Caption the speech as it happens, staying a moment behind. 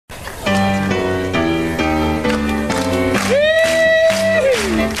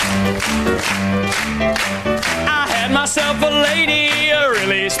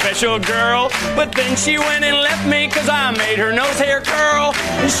special girl. But then she went and left me cause I made her nose hair curl.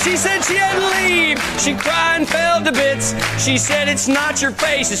 She said she had to leave. She cried and fell to bits. She said it's not your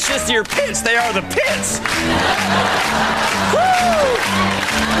face, it's just your pits. They are the pits.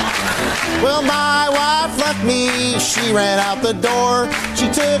 Well, my wife left me, she ran out the door. She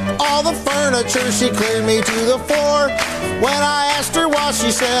took all the furniture, she cleared me to the floor. When I asked her why, she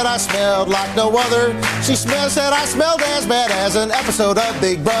said I smelled like no other. She said I smelled as bad as an episode of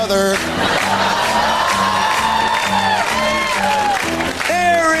Big Brother.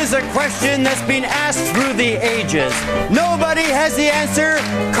 There is a question that's been asked through the ages. Nobody has the answer,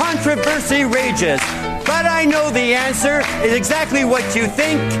 controversy rages. But I know the answer is exactly what you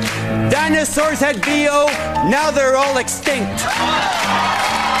think. Dinosaurs had BO, now they're all extinct.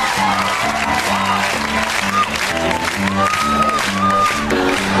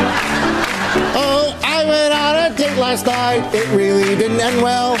 Oh, I went on a date last night, it really didn't end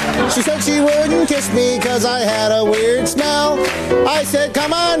well. She said she wouldn't kiss me cause I had a weird smell. I said,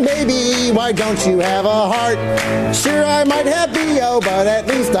 come on baby, why don't you have a heart? Sure, I might have BO, but at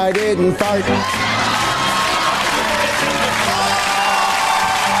least I didn't fart.